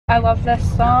I love this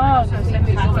song.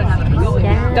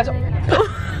 Yeah. That's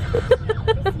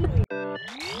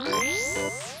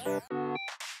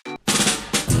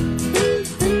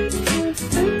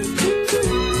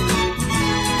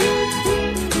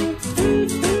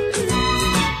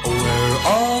We're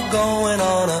all going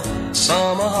on a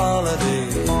summer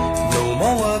holiday. No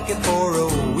more working for a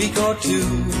week or two.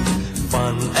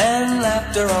 Fun and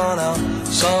laughter on our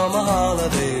summer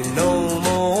holiday. No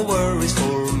more worries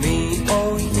for me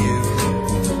or you.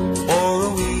 For a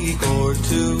week or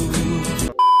two.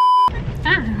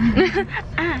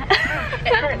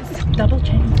 it hurts. Double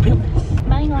chin.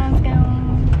 Bye, Glasgow.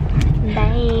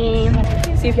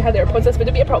 Bye. See if you had AirPods, this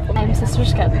wouldn't be a problem. I'm sister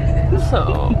skin,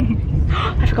 so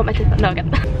I forgot my toothpick. No, again.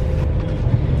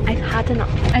 I've had enough.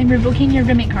 I'm revoking your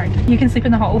roommate card. You can sleep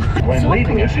in the hall. When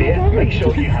leaving us here, make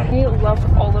sure you have. I love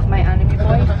all of my anime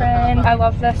boyfriend. I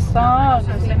love this song.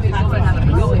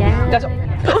 Yeah. That's a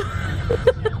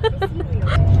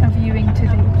viewing to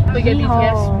do. We get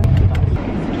BTS.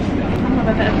 I love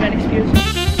a bit of Britney Spears.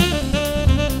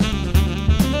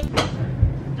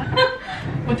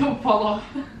 Well, don't fall off.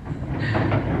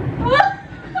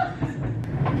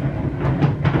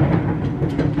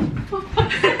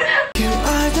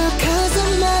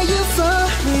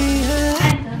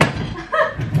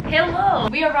 Hello!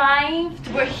 We arrived,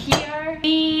 we're here.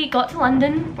 We got to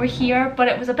London, we're here, but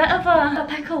it was a bit of a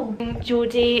pickle.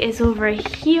 Jodie is over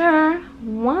here.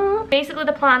 What? Basically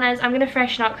the plan is I'm gonna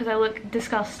freshen up because I look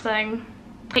disgusting.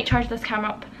 Might charge this camera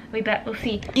up a wee bit, we'll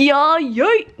see. Yeah,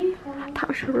 yay! That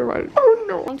was really right. Oh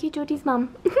no. Thank you, Jodie's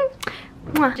mum.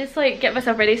 Just like get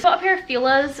myself ready. So got a pair of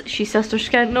feelers. She's sister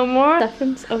skin no more.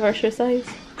 Difference of our shoe size.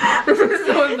 This is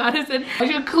so embarrassing. I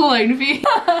should clown feet.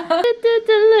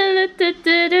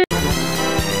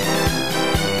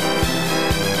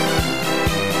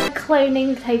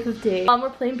 Clowning type of day. We're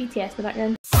playing BTS in the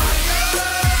background.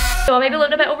 So I maybe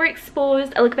look a bit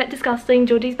overexposed. I look a bit disgusting.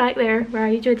 Jodie's back there. Where are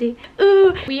you, Jodie?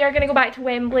 Ooh. We are gonna go back to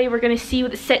Wembley. We're gonna see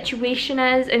what the situation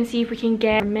is and see if we can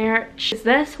get merch.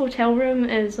 This hotel room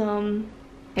is I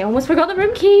almost forgot the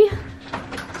room key.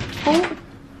 Oh.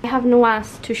 I have no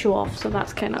ass to show off, so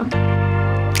that's kind of.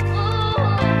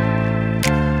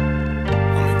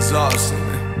 I'm exhausted.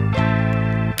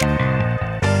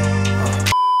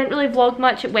 I didn't really vlog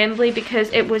much at Wembley because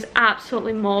it was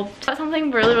absolutely mobbed. That's something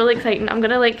really, really exciting. I'm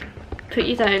gonna like put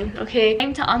you down, okay?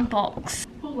 Time to unbox.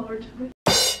 Oh lord.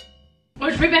 Oh,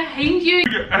 it's right behind you.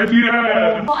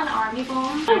 Yeah. What an army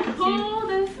bomb. Oh,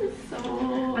 this is so.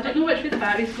 I don't know which way the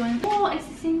battery's going. Oh, it's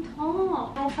the same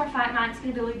top. Oh, for a fact, man, it's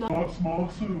gonna be like that. That's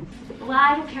massive. Well,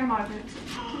 I don't care, Margaret.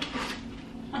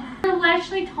 I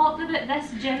literally talked about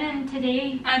this gymming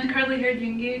today. And curly haired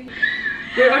Yoongi.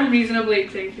 We're unreasonably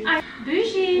excited.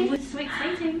 Bougie. It's so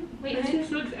exciting. Wait, This is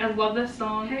so I love this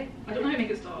song. How- I don't know how to make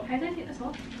it stop. How did I take this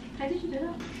off? How did you do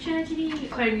that? Trinity.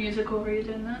 Clown music over you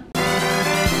doing that.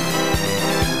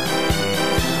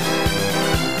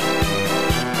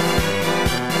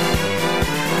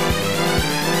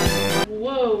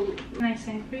 Whoa. Nice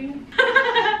thing for you.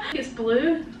 It's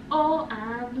blue. Oh,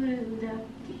 I'm blue.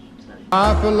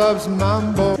 Papa loves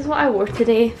mambo. This is what I wore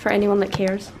today for anyone that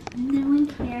cares. No one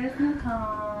cares,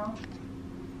 Nicole.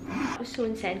 That was so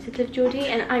insensitive, Jodie,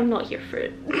 and I'm not here for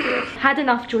it. Had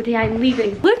enough, Jodie, I'm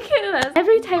leaving. Look at this.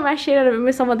 Every time I share a room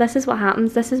with someone, this is what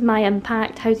happens. This is my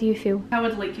impact. How do you feel? I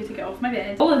would like you to get off my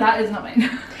bed. All of that is not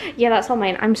mine. Yeah, that's all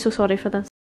mine. I'm so sorry for this.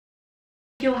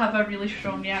 You'll have a really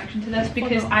strong reaction to this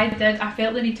because I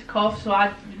felt the need to cough, so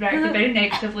I reacted very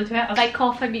negatively to it. By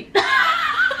cough, I mean.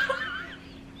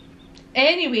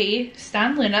 Anyway,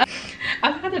 Stan Luna,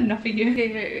 I've had enough of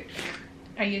you.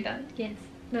 Are you done? Yes.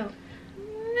 No.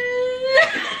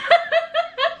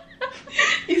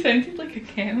 You sounded like a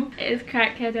cow. It is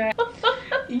crackhead, right?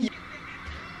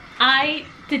 I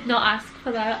did not ask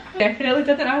for that. Definitely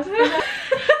didn't ask for that.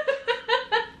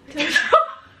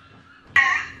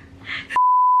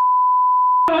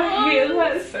 I hate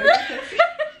that sound.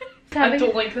 I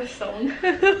don't like this song.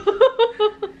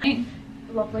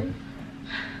 Lovely.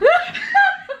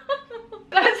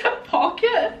 That's a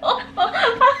pocket.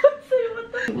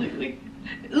 Absolutely.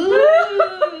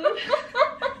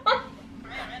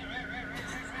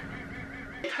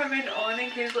 Turn it on in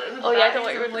case Oh yeah, I don't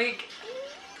want your like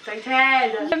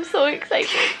excited. I'm so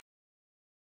excited.